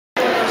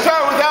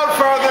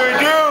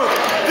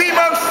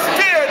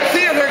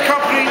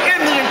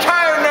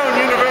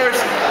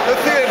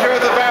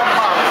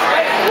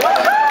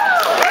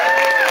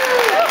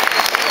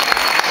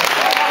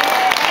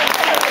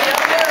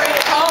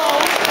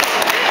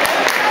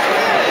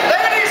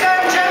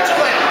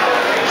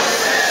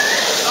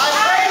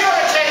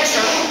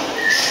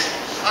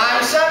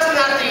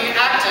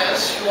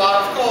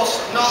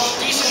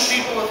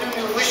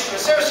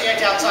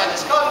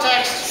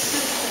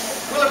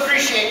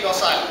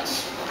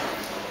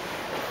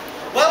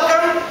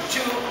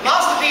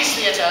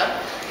Theatre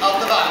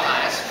of the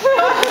Vampires.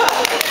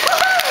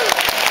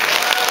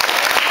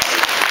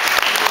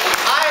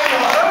 I'm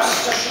your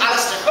host,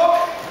 Alistair Cook,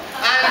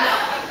 and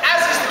as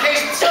is the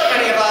case with so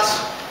many of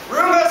us,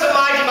 rumours of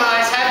my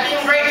demise have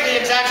been greatly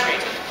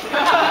exaggerated.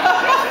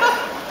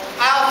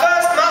 Our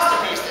first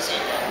masterpiece this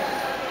evening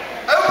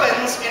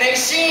opens in a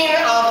scene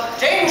of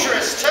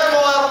dangerous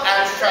turmoil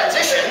and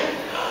transition,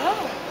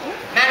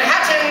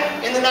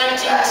 Manhattan in the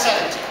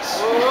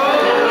 1970s.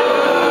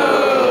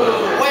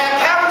 Where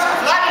Count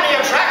Vladimir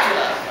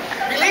Dracula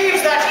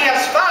believes that he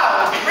has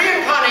found the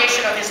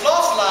reincarnation of his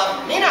lost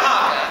love, Nina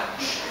Harker,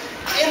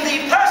 in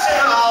the person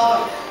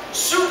of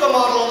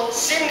supermodel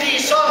Cindy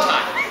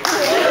Sondheim,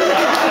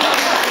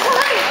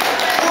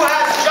 who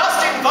has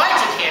just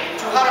invited him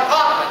to her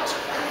apartment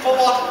for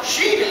what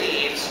she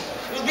believes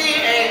will be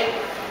a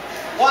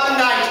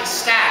one-night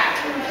stand.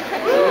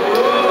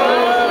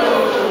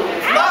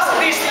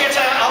 Masterpiece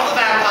Theatre of the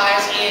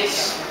Vampires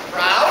is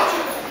proud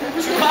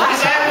to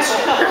present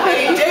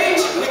a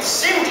date with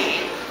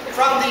Cindy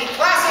from the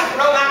classic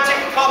romantic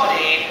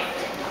comedy,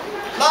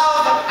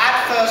 Love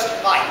at First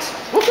Bite.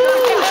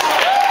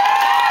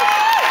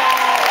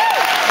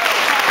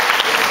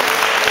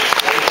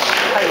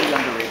 Highly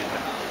underrated.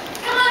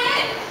 Come on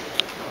in.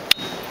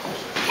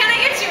 Can I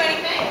get you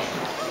anything?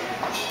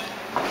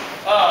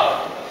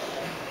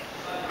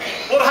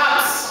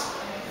 Perhaps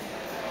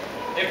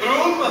a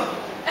broom?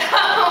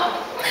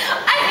 Oh,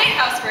 I hate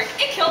housework.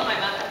 It killed my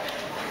mother.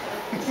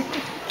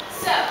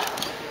 So,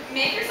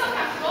 make yourself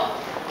comfortable.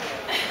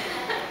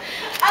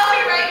 I'll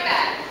be right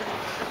back.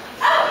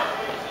 Oh,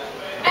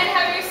 and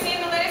have you seen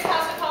the latest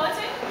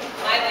Cosmopolitan?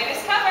 My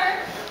latest cover.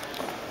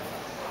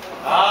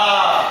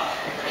 Ah,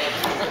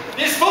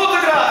 this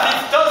photograph,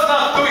 it does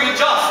not do you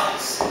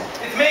justice.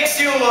 It makes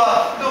you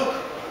look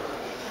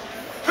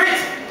pretty.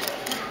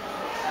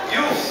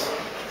 You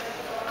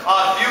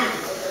are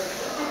beautiful.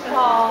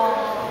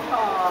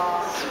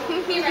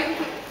 Be right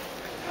back.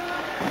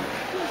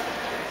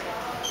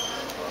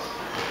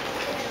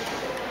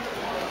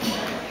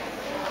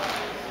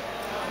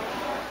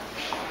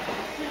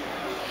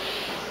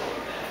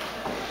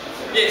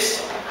 Yes,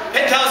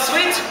 penthouse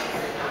suite.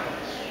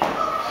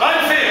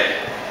 I'm Phil.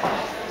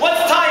 What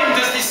time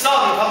does the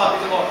sun come up in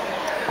the morning?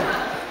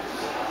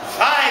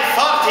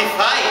 5:45.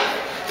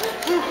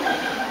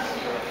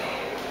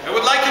 I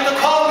would like you to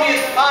call me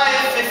at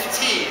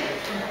 5:15.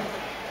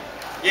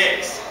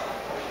 Yes,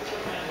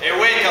 a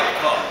wake-up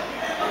call.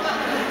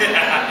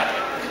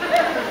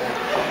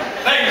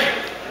 Thank you.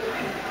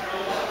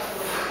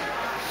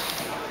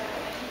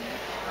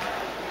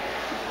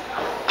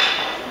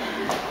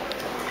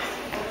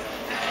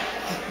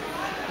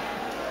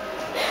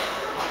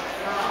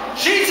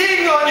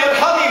 Cheating on your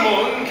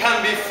honeymoon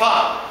can be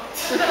fun.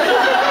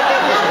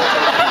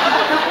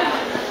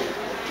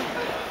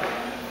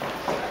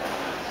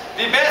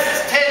 The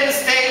best 10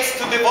 states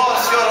to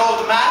divorce your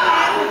old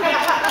man.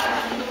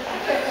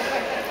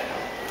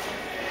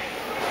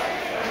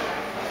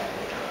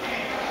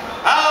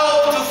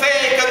 How to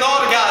fake an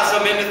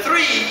orgasm in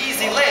 3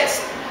 easy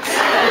lessons.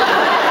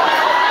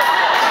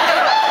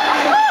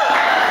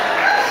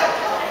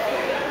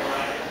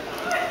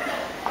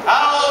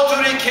 How to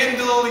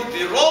rekindle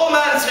the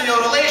romance in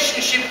your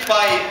relationship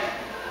by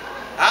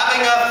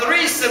having a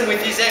threesome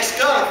with his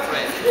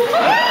ex-girlfriend.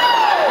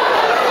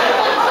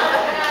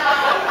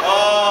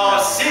 Oh,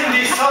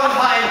 Cindy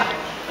Sondheim,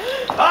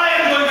 I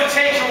am going to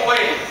take you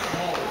away.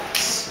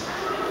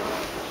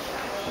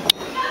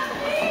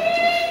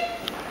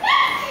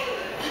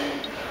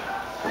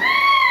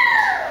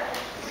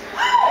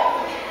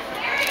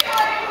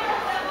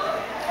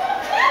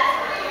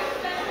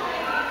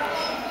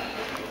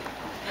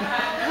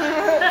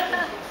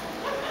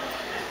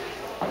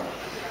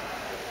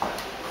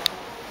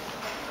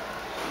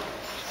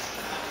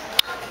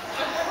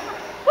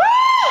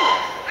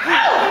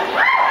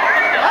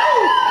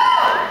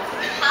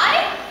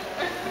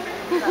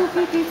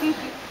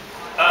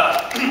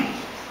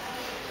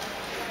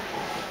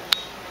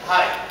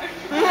 Hi.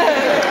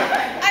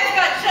 I've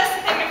got just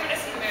the thing to put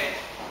us in the mood.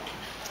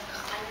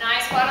 A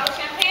nice bottle of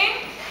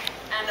champagne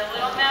and a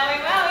little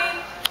Maui Wowie.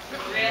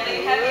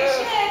 Really heavy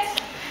shit.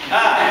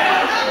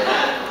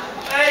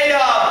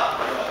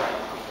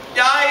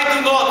 I do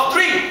not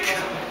drink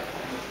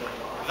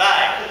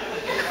wine.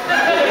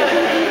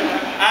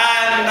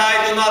 And I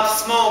do not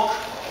smoke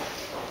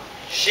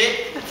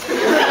shit.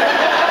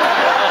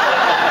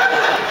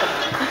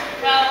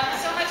 Well,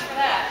 so much for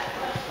that.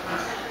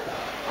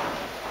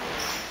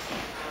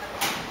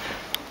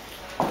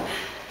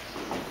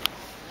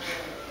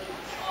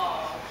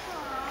 Oh,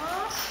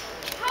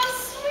 how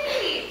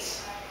sweet.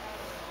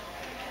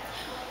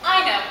 I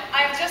know, I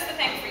have just the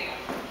thing for you.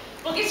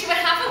 We'll get you a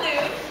half a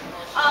lube,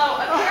 a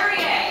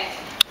Perrier,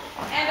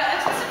 and a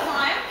twist of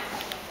lime,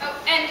 oh,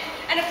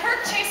 and a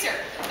perk chaser.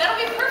 That'll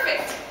be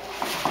perfect.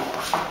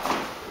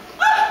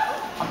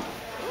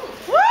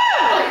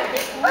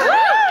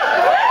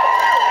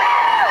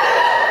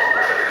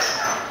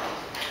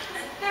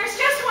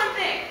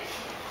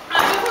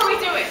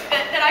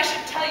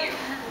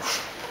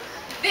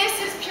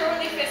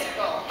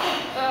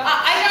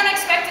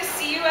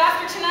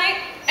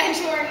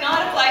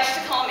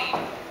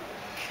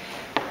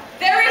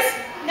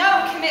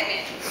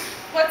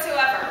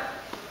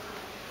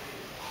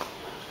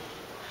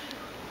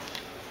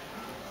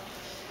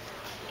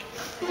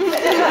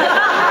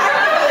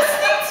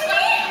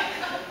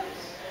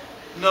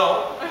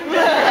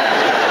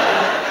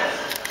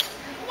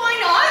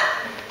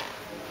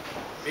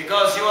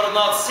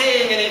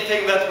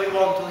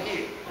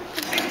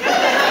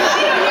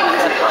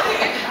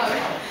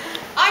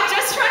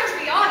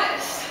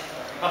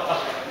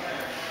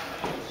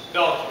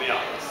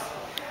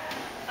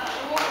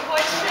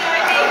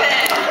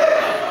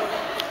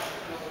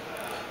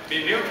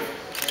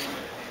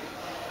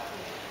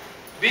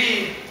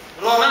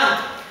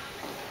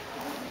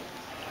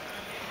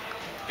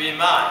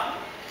 mine.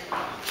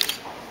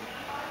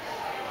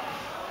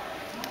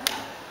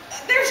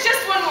 There's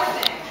just one more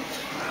thing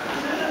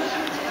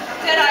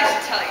that I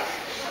should tell you.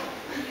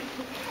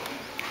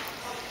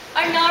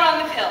 I'm not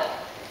on the pill.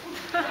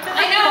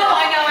 I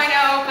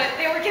know, but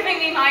they were giving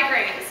me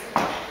migraines.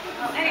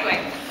 Anyway,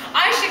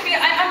 I'm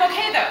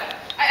okay though.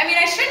 I mean,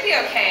 I should be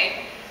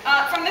okay.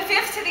 From the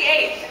 5th to the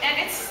 8th, and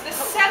it's the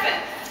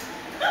 7th.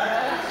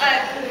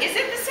 Is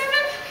it the 7th?